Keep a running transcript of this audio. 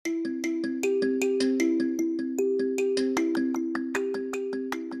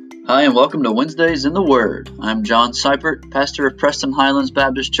Hi, and welcome to Wednesdays in the Word. I'm John Seipert, pastor of Preston Highlands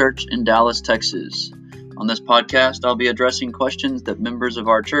Baptist Church in Dallas, Texas. On this podcast, I'll be addressing questions that members of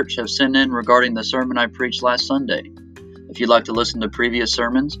our church have sent in regarding the sermon I preached last Sunday. If you'd like to listen to previous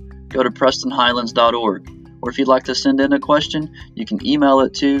sermons, go to prestonhighlands.org. Or if you'd like to send in a question, you can email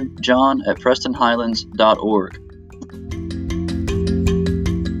it to john@prestonhighlands.org.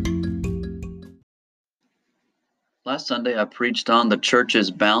 Last Sunday, I preached on the church's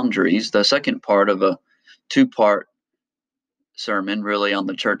boundaries, the second part of a two-part sermon, really, on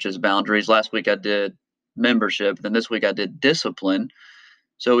the church's boundaries. Last week I did membership, then this week I did discipline.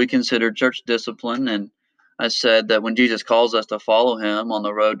 So we considered church discipline, and I said that when Jesus calls us to follow him on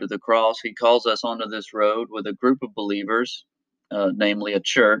the road to the cross, he calls us onto this road with a group of believers, namely a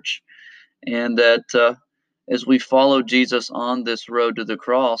church, and that as we follow Jesus on this road to the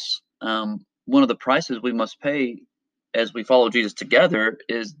cross, one of the prices we must pay as we follow Jesus together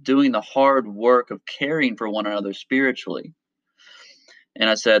is doing the hard work of caring for one another spiritually. And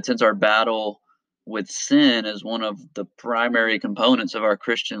I said, since our battle with sin is one of the primary components of our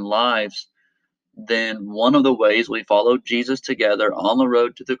Christian lives, then one of the ways we follow Jesus together on the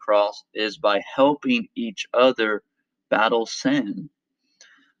road to the cross is by helping each other battle sin.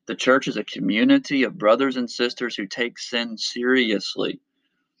 The church is a community of brothers and sisters who take sin seriously.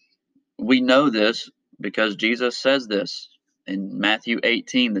 We know this because Jesus says this in Matthew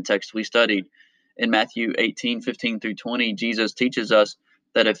 18, the text we studied. In Matthew 18, 15 through 20, Jesus teaches us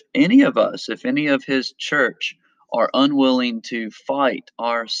that if any of his church are unwilling to fight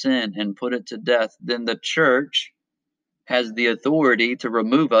our sin and put it to death, then the church has the authority to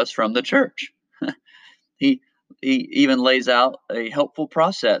remove us from the church. He even lays out a helpful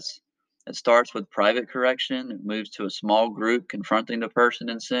process. It starts with private correction, it moves to a small group confronting the person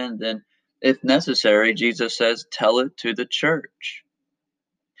in sin, then if necessary, Jesus says, tell it to the church.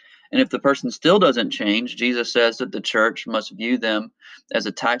 And if the person still doesn't change, Jesus says that the church must view them as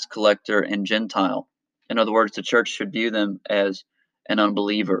a tax collector and Gentile. In other words, the church should view them as an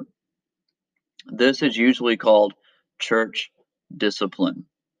unbeliever. This is usually called church discipline.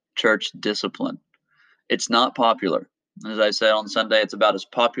 Church discipline. It's not popular. As I said on Sunday, it's about as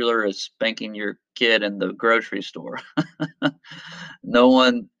popular as spanking your kid in the grocery store. No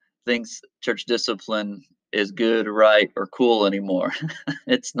one thinks church discipline is good, right, or cool anymore.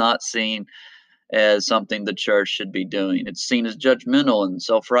 It's not seen as something the church should be doing. It's seen as judgmental and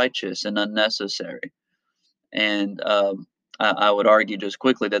self-righteous and unnecessary. And I would argue just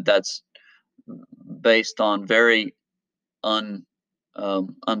quickly that that's based on very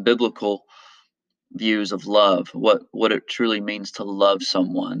unbiblical views of love, what it truly means to love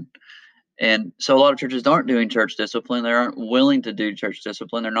someone. And so a lot of churches aren't doing church discipline. They aren't willing to do church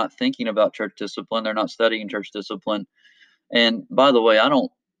discipline. They're not thinking about church discipline. They're not studying church discipline. And by the way, I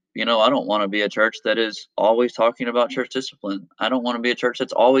don't want to be a church that is always talking about church discipline. I don't want to be a church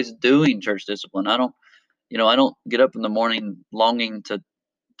that's always doing church discipline. I don't get up in the morning longing to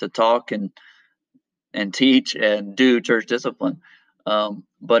talk and teach and do church discipline.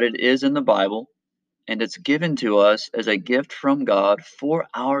 But it is in the Bible, and it's given to us as a gift from God for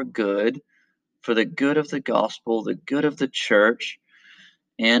our good, for the good of the gospel, the good of the church.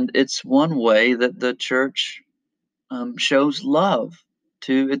 And it's one way that the church shows love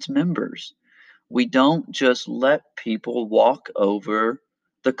to its members. We don't just let people walk over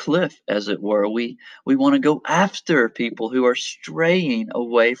the cliff, as it were. We want to go after people who are straying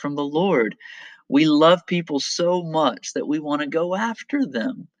away from the Lord. We love people so much that we want to go after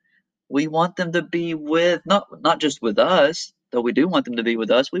them. We want them to be with, not just with us, though we do want them to be with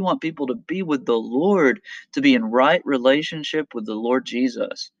us. We want people to be with the Lord, to be in right relationship with the Lord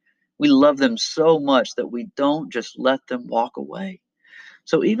Jesus. We love them so much that we don't just let them walk away.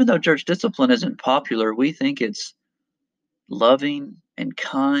 So even though church discipline isn't popular, we think it's loving and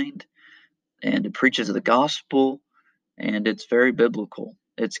kind, and it preaches the gospel, and it's very biblical.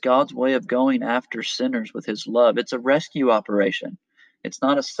 It's God's way of going after sinners with his love. It's a rescue operation. It's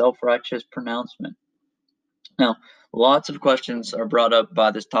not a self-righteous pronouncement. Now, lots of questions are brought up by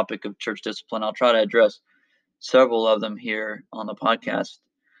this topic of church discipline. I'll try to address several of them here on the podcast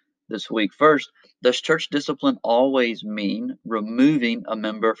this week. First, does church discipline always mean removing a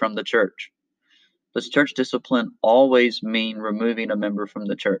member from the church? Does church discipline always mean removing a member from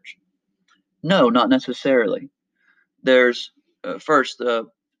the church? No, not necessarily. There's first,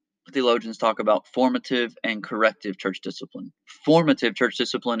 theologians talk about formative and corrective church discipline. Formative church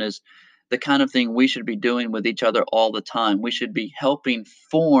discipline is the kind of thing we should be doing with each other all the time. We should be helping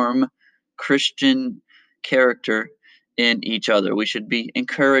form Christian character in each other. We should be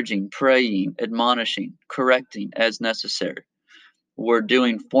encouraging, praying, admonishing, correcting as necessary. we're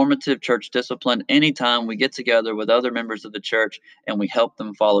doing formative church discipline anytime we get together with other members of the church and we help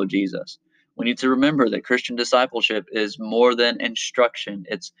them follow Jesus. We need to remember that Christian discipleship is more than instruction.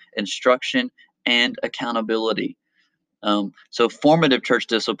 It's instruction and accountability. So formative church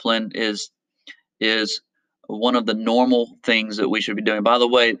discipline is one of the normal things that we should be doing. By the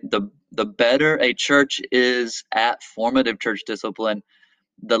way, the better a church is at formative church discipline,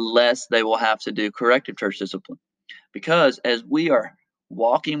 the less they will have to do corrective church discipline. Because as we are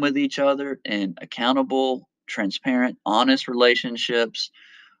walking with each other in accountable, transparent, honest relationships,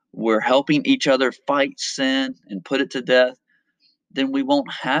 we're helping each other fight sin and put it to death, then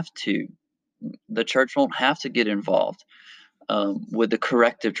the church won't have to get involved with the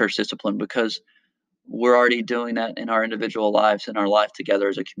corrective church discipline, because we're already doing that in our individual lives, in our life together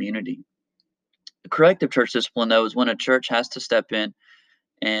as a community. The corrective church discipline, though, is when a church has to step in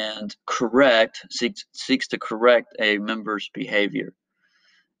and seeks to correct a member's behavior.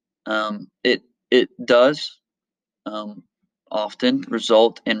 It does often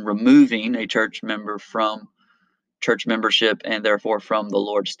result in removing a church member from church membership and therefore from the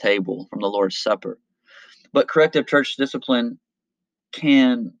Lord's table, from the Lord's Supper. But corrective church discipline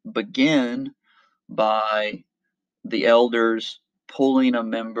can begin by the elders removing a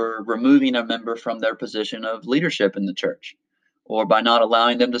member from their position of leadership in the church, or by not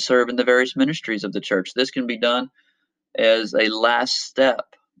allowing them to serve in the various ministries of the church. This can be done as a last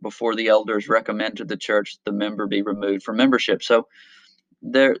step before the elders recommend to the church the member be removed from membership. So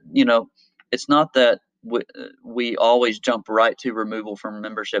it's not that we always jump right to removal from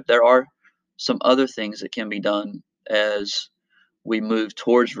membership. There are some other things that can be done as we move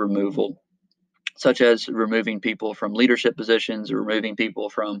towards removal, such as removing people from leadership positions, or removing people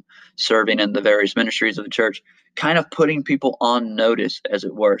from serving in the various ministries of the church, kind of putting people on notice, as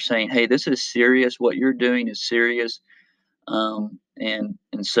it were, saying, hey, this is serious. What you're doing is serious.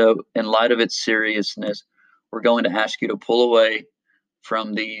 And so in light of its seriousness, we're going to ask you to pull away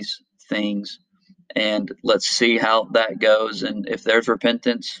from these things, and let's see how that goes. And if there's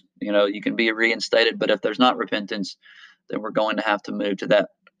repentance, you can be reinstated. But if there's not repentance, then we're going to have to move to that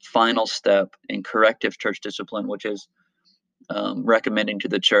final step in corrective church discipline, which is recommending to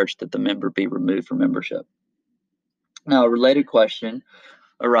the church that the member be removed from membership. Now, a related question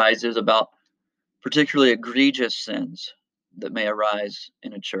arises about particularly egregious sins that may arise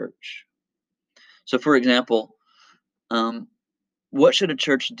in a church. So, for example, what should a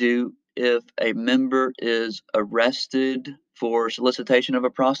church do if a member is arrested for solicitation of a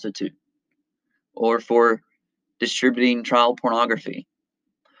prostitute, or for distributing child pornography,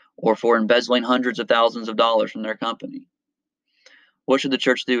 or for embezzling hundreds of thousands of dollars from their company? What should the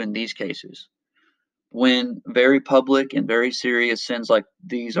church do in these cases? When very public and very serious sins like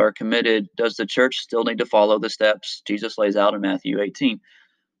these are committed, does the church still need to follow the steps Jesus lays out in Matthew 18?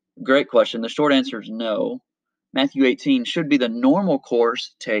 Great question. The short answer is no. Matthew 18 should be the normal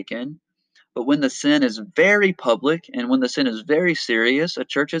course taken, but when the sin is very public and when the sin is very serious, a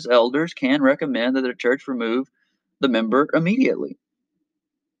church's elders can recommend that the church remove the member immediately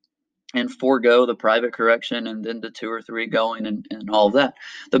and forego the private correction and then the 2 or 3 going and all of that.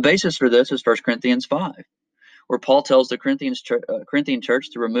 The basis for this is 1 Corinthians 5, where Paul tells the Corinthian church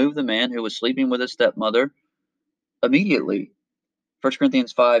to remove the man who was sleeping with his stepmother immediately. 1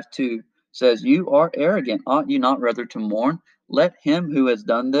 Corinthians 5:2 says, "You are arrogant. Ought you not rather to mourn? Let him who has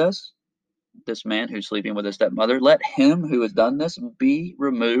done this man who's sleeping with his stepmother, let him who has done this be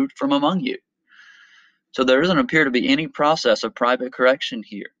removed from among you." So there doesn't appear to be any process of private correction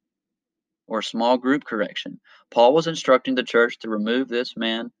here, or small group correction. Paul was instructing the church to remove this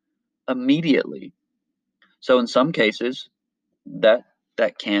man immediately. So in some cases, that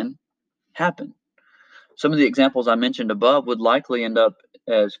can happen. Some of the examples I mentioned above would likely end up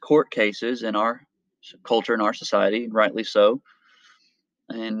as court cases in our culture, in our society, rightly so.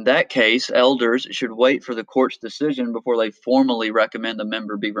 In that case, elders should wait for the court's decision before they formally recommend the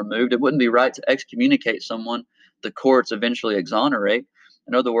member be removed. It wouldn't be right to excommunicate someone the courts eventually exonerate.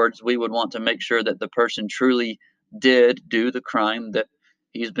 In other words, we would want to make sure that the person truly did do the crime that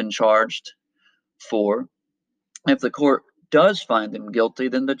he's been charged for. If the court does find them guilty,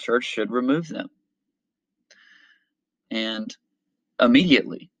 then the church should remove them. And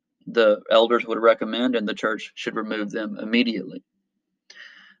immediately, the elders would recommend, and the church should remove them immediately.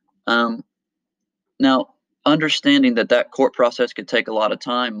 Now, understanding that court process could take a lot of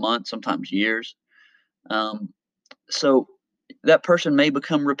time, months, sometimes years. So that person may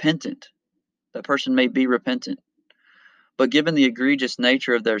become repentant. That person may be repentant. But given the egregious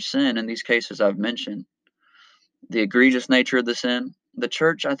nature of their sin in these cases I've mentioned, the egregious nature of the sin, the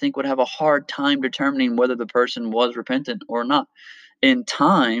church, I think, would have a hard time determining whether the person was repentant or not. In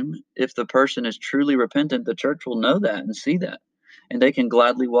time, if the person is truly repentant, the church will know that and see that, and they can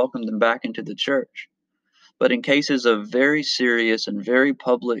gladly welcome them back into the church. But in cases of very serious and very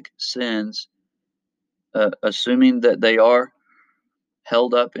public sins, assuming that they are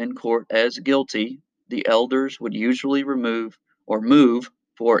held up in court as guilty, the elders would usually remove or move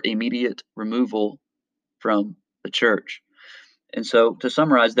for immediate removal from the church. And so, to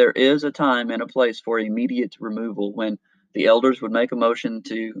summarize, there is a time and a place for immediate removal when the elders would make a motion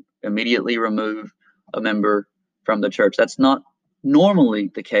to immediately remove a member from the church. That's not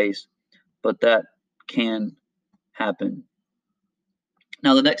normally the case, but that can happen.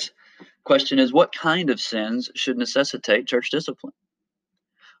 Now, the next question is, what kind of sins should necessitate church discipline?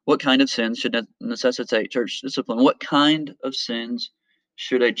 What kind of sins should necessitate church discipline? What kind of sins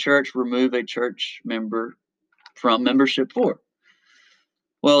should a church remove a church member from membership for?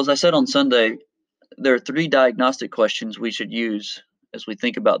 Well, as I said on Sunday, there are 3 diagnostic questions we should use as we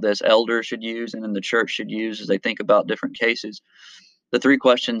think about this. Elders should use, and then the church should use as they think about different cases. The 3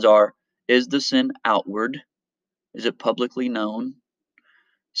 questions are: is the sin outward? Is it publicly known?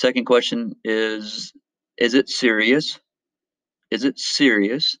 Second question is it serious? Is it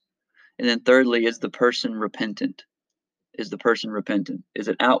serious? And then thirdly, is the person repentant? Is the person repentant? Is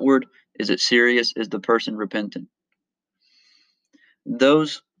it outward? Is it serious? Is the person repentant?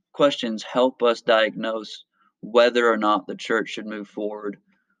 Those questions help us diagnose whether or not the church should move forward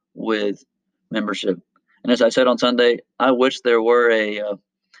with membership. And as I said on Sunday, I wish there were a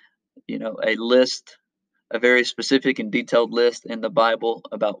list, a very specific and detailed list in the Bible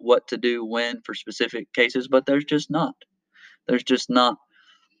about what to do when for specific cases, but there's just not. There's just not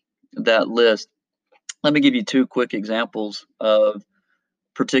that list. Let me give you 2 quick examples of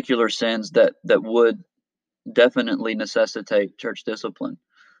particular sins that would definitely necessitate church discipline.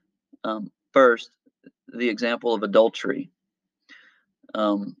 First, the example of adultery.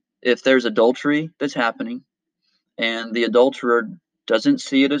 If there's adultery that's happening and the adulterer doesn't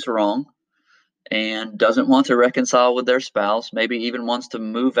see it as wrong and doesn't want to reconcile with their spouse, maybe even wants to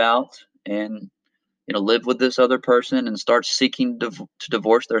move out and live with this other person and start seeking to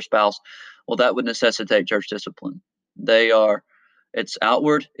divorce their spouse, well, that would necessitate church discipline. It's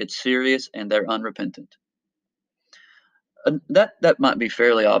outward, it's serious, and they're unrepentant. That might be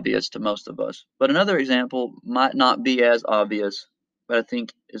fairly obvious to most of us, but another example might not be as obvious, but I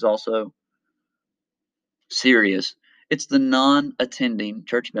think is also serious. It's the non-attending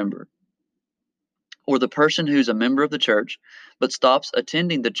church member, or the person who's a member of the church but stops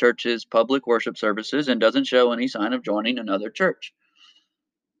attending the church's public worship services and doesn't show any sign of joining another church.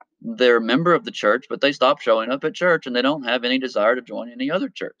 They're a member of the church, but they stop showing up at church and they don't have any desire to join any other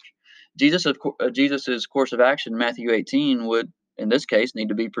church. Jesus's course of action, Matthew 18, would, in this case, need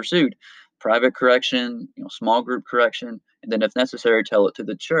to be pursued. Private correction, small group correction, and then if necessary, tell it to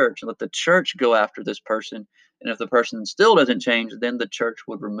the church and let the church go after this person. And if the person still doesn't change, then the church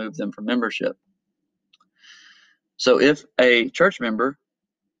would remove them from membership. So if a church member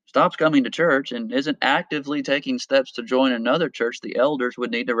stops coming to church and isn't actively taking steps to join another church, the elders would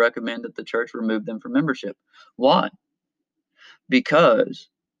need to recommend that the church remove them from membership. Why? Because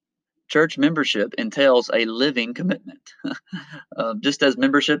church membership entails a living commitment. Just as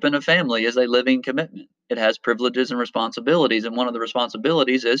membership in a family is a living commitment, it has privileges and responsibilities, and one of the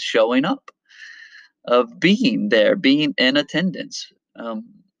responsibilities is showing up, of being there, being in attendance.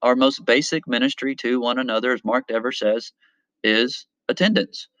 Our most basic ministry to one another, as Mark Dever says, is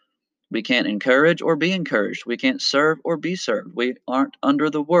attendance. We can't encourage or be encouraged. We can't serve or be served. We aren't under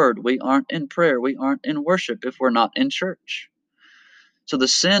the word. We aren't in prayer. We aren't in worship if we're not in church. So the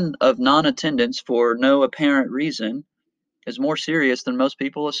sin of non-attendance for no apparent reason is more serious than most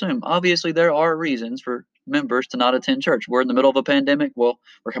people assume. Obviously, there are reasons for members to not attend church. We're in the middle of a pandemic. Well,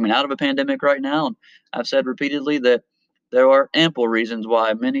 we're coming out of a pandemic right now, and I've said repeatedly that there are ample reasons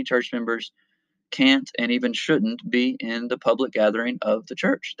why many church members can't and even shouldn't be in the public gathering of the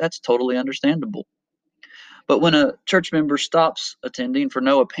church. That's totally understandable. But when a church member stops attending for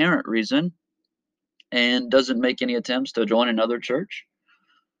no apparent reason and doesn't make any attempts to join another church,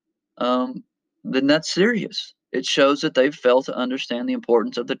 then that's serious. It shows that they've failed to understand the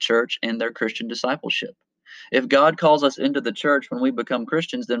importance of the church and their Christian discipleship. If God calls us into the church when we become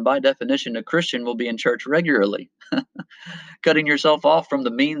Christians, then by definition, a Christian will be in church regularly. Cutting yourself off from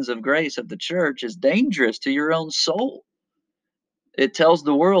the means of grace of the church is dangerous to your own soul. It tells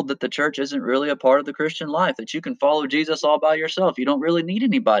the world that the church isn't really a part of the Christian life, that you can follow Jesus all by yourself. You don't really need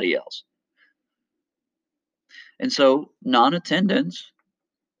anybody else. And so non-attendance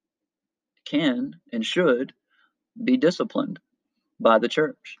can and should be disciplined. by the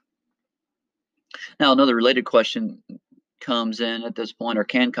church. Now, another related question comes in at this point, or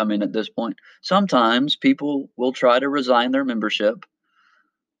can come in at this point. Sometimes people will try to resign their membership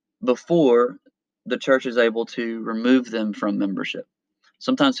before the church is able to remove them from membership.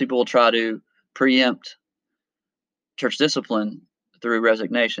 Sometimes people will try to preempt church discipline through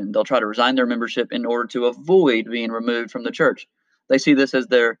resignation. They'll try to resign their membership in order to avoid being removed from the church. They see this as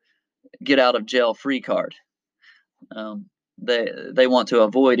their get out of jail free card. They want to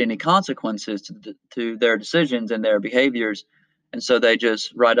avoid any consequences to their decisions and their behaviors, and so they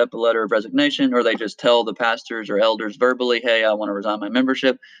just write up a letter of resignation, or they just tell the pastors or elders verbally, hey, I want to resign my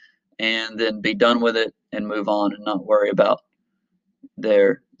membership, and then be done with it and move on and not worry about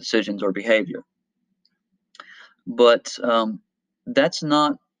their decisions or behavior. But that's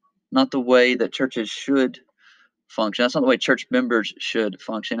not the way that churches should function. That's not the way church members should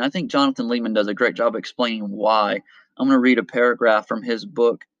function. I think Jonathan Leeman does a great job explaining why. I'm going to read a paragraph from his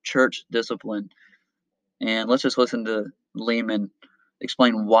book, Church Discipline, and let's just listen to Leeman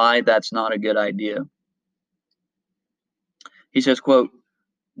explain why that's not a good idea. He says, quote,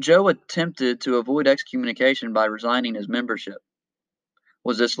 Joe attempted to avoid excommunication by resigning his membership.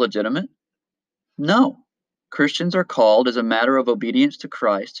 Was this legitimate? No. Christians are called, as a matter of obedience to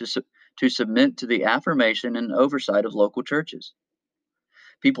Christ, to submit to the affirmation and oversight of local churches.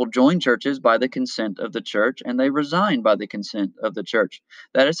 People join churches by the consent of the church, and they resign by the consent of the church.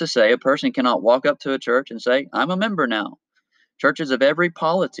 That is to say, a person cannot walk up to a church and say, I'm a member now. Churches of every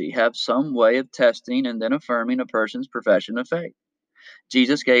polity have some way of testing and then affirming a person's profession of faith.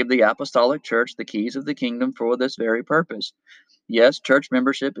 Jesus gave the apostolic church the keys of the kingdom for this very purpose. Yes, church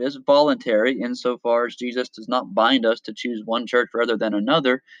membership is voluntary insofar as Jesus does not bind us to choose one church rather than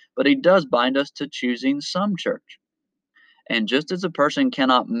another, but he does bind us to choosing some church. And just as a person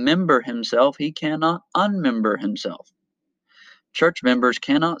cannot member himself, he cannot unmember himself. Church members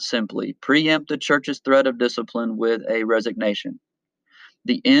cannot simply preempt the church's threat of discipline with a resignation.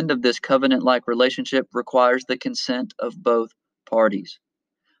 The end of this covenant-like relationship requires the consent of both parties.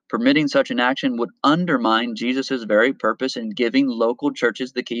 Permitting such an action would undermine Jesus' very purpose in giving local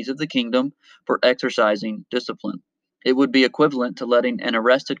churches the keys of the kingdom for exercising discipline. It would be equivalent to letting an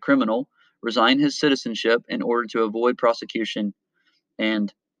arrested criminal resign his citizenship in order to avoid prosecution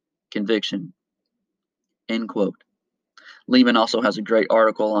and conviction. End quote. Leeman also has a great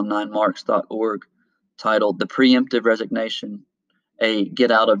article on 9marks.org titled The Preemptive Resignation, a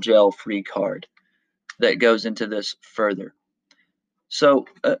get out of jail free card, that goes into this further. So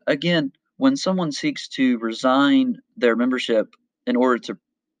again, when someone seeks to resign their membership in order to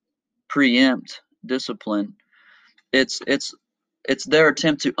preempt discipline, it's their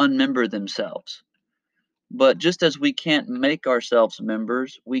attempt to unmember themselves. But just as we can't make ourselves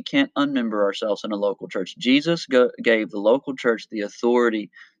members, we can't unmember ourselves in a local church. Jesus gave the local church the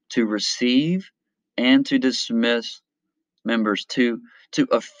authority to receive and to dismiss members, to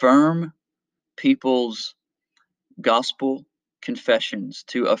affirm people's gospel confessions,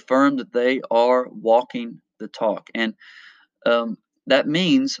 to affirm that they are walking the talk. And that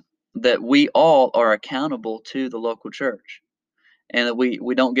means that we all are accountable to the local church, and that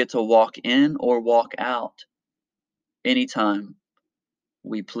we don't get to walk in or walk out anytime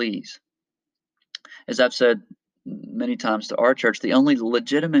we please. As I've said many times to our church, the only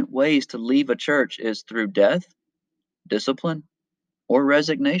legitimate ways to leave a church is through death, discipline, or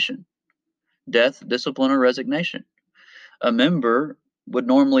resignation. Death, discipline, or resignation. A member would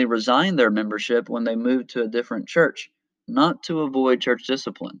normally resign their membership when they move to a different church, not to avoid church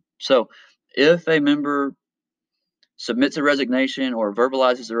discipline. So if a member submits a resignation or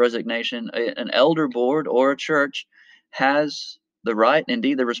verbalizes a resignation, an elder board or a church has the right,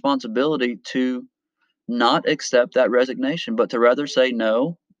 indeed the responsibility, to not accept that resignation, but to rather say,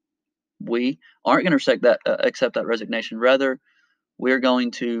 no, we aren't going to accept that resignation. Rather, we're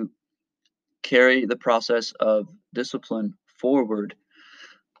going to carry the process of discipline forward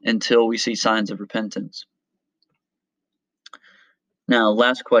until we see signs of repentance. Now,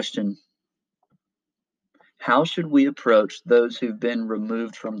 last question. How should we approach those who've been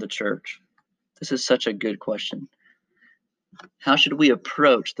removed from the church? This is such a good question. How should we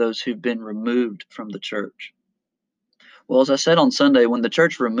approach those who've been removed from the church? Well, as I said on Sunday, when the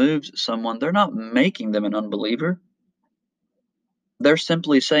church removes someone, they're not making them an unbeliever. They're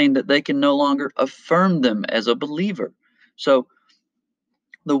simply saying that they can no longer affirm them as a believer. So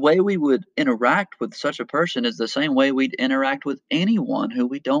the way we would interact with such a person is the same way we'd interact with anyone who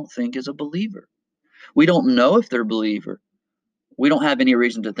we don't think is a believer. We don't know if they're a believer. We don't have any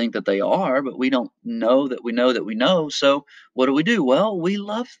reason to think that they are, but we don't know that we know that we know. So what do? Well, we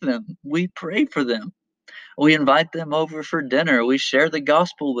love them. We pray for them. We invite them over for dinner. We share the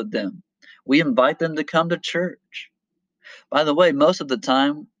gospel with them. We invite them to come to church. By the way, most of the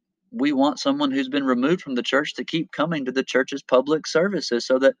time, we want someone who's been removed from the church to keep coming to the church's public services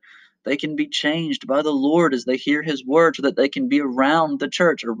so that they can be changed by the Lord as they hear His word, so that they can be around the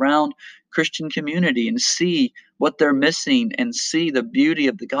church, around Christian community, and see what they're missing and see the beauty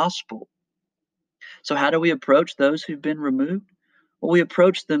of the gospel. So how do we approach those who've been removed? Well, we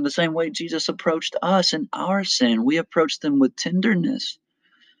approach them the same way Jesus approached us in our sin. We approach them with tenderness,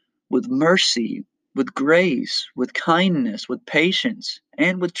 with mercy, with grace, with kindness, with patience,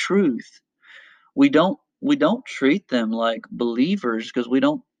 and with truth. We don't treat them like believers because we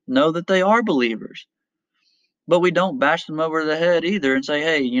don't know that they are believers. But we don't bash them over the head either and say,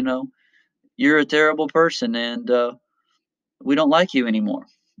 "Hey, you're a terrible person and we don't like you anymore."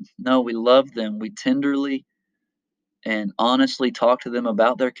 No, we love them. We tenderly and honestly talk to them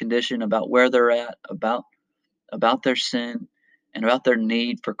about their condition, about where they're at, about their sin, and about their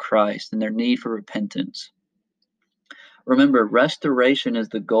need for Christ and their need for repentance. Remember, restoration is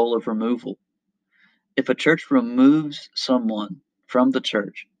the goal of removal. If a church removes someone from the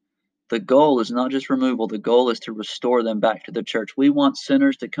church, the goal is not just removal, the goal is to restore them back to the church. We want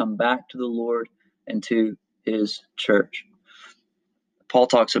sinners to come back to the Lord and to His church. Paul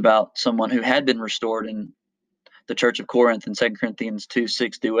talks about someone who had been restored in the church of Corinth in 2 Corinthians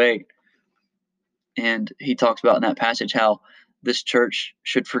 2:6-8. And he talks about in that passage how this church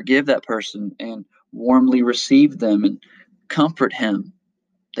should forgive that person and warmly receive them and comfort him.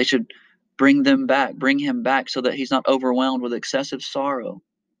 They should bring him back so that he's not overwhelmed with excessive sorrow.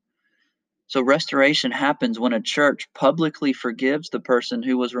 So restoration happens when a church publicly forgives the person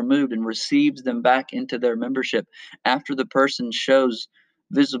who was removed and receives them back into their membership after the person shows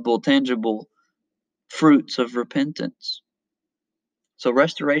visible, tangible fruits of repentance. So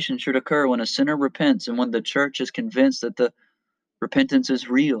restoration should occur when a sinner repents and when the church is convinced that the repentance is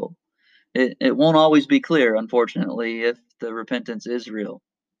real. It won't always be clear, unfortunately, if the repentance is real.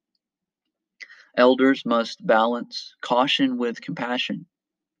 Elders must balance caution with compassion.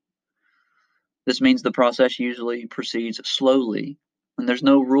 This means the process usually proceeds slowly, and there's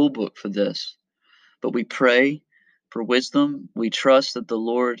no rule book for this. But we pray for wisdom. We trust that the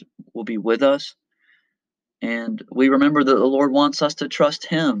Lord will be with us. And we remember that the Lord wants us to trust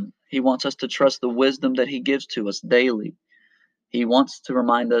Him. He wants us to trust the wisdom that He gives to us daily. He wants to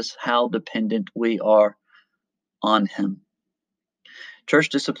remind us how dependent we are on Him. Church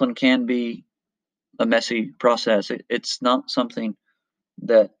discipline can be a messy process. It's not something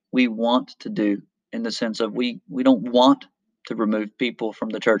that we want to do in the sense of we don't want to remove people from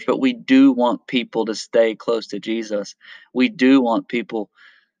the church, but we do want people to stay close to Jesus. We do want people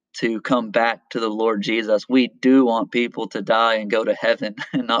to come back to the Lord Jesus. We do want people to die and go to heaven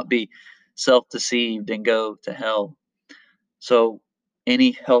and not be self-deceived and go to hell. So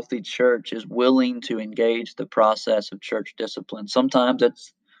any healthy church is willing to engage the process of church discipline. Sometimes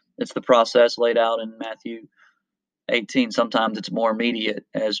it's the process laid out in Matthew 18. Sometimes it's more immediate,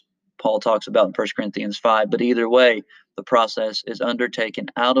 as Paul talks about in 1 Corinthians 5. But either way, the process is undertaken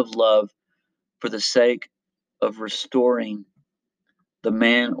out of love for the sake of restoring the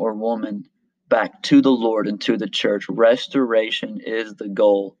man or woman back to the Lord and to the church. Restoration is the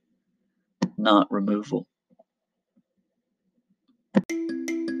goal, not removal.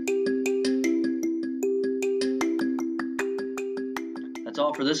 That's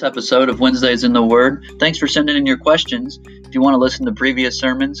all for this episode of Wednesdays in the Word. Thanks for sending in your questions. If you want to listen to previous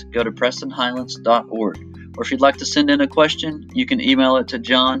sermons, go to PrestonHighlands.org. Or if you'd like to send in a question, you can email it to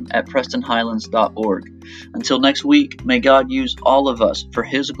john@PrestonHighlands.org. Until next week, may God use all of us for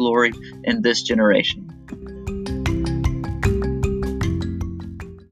His glory in this generation.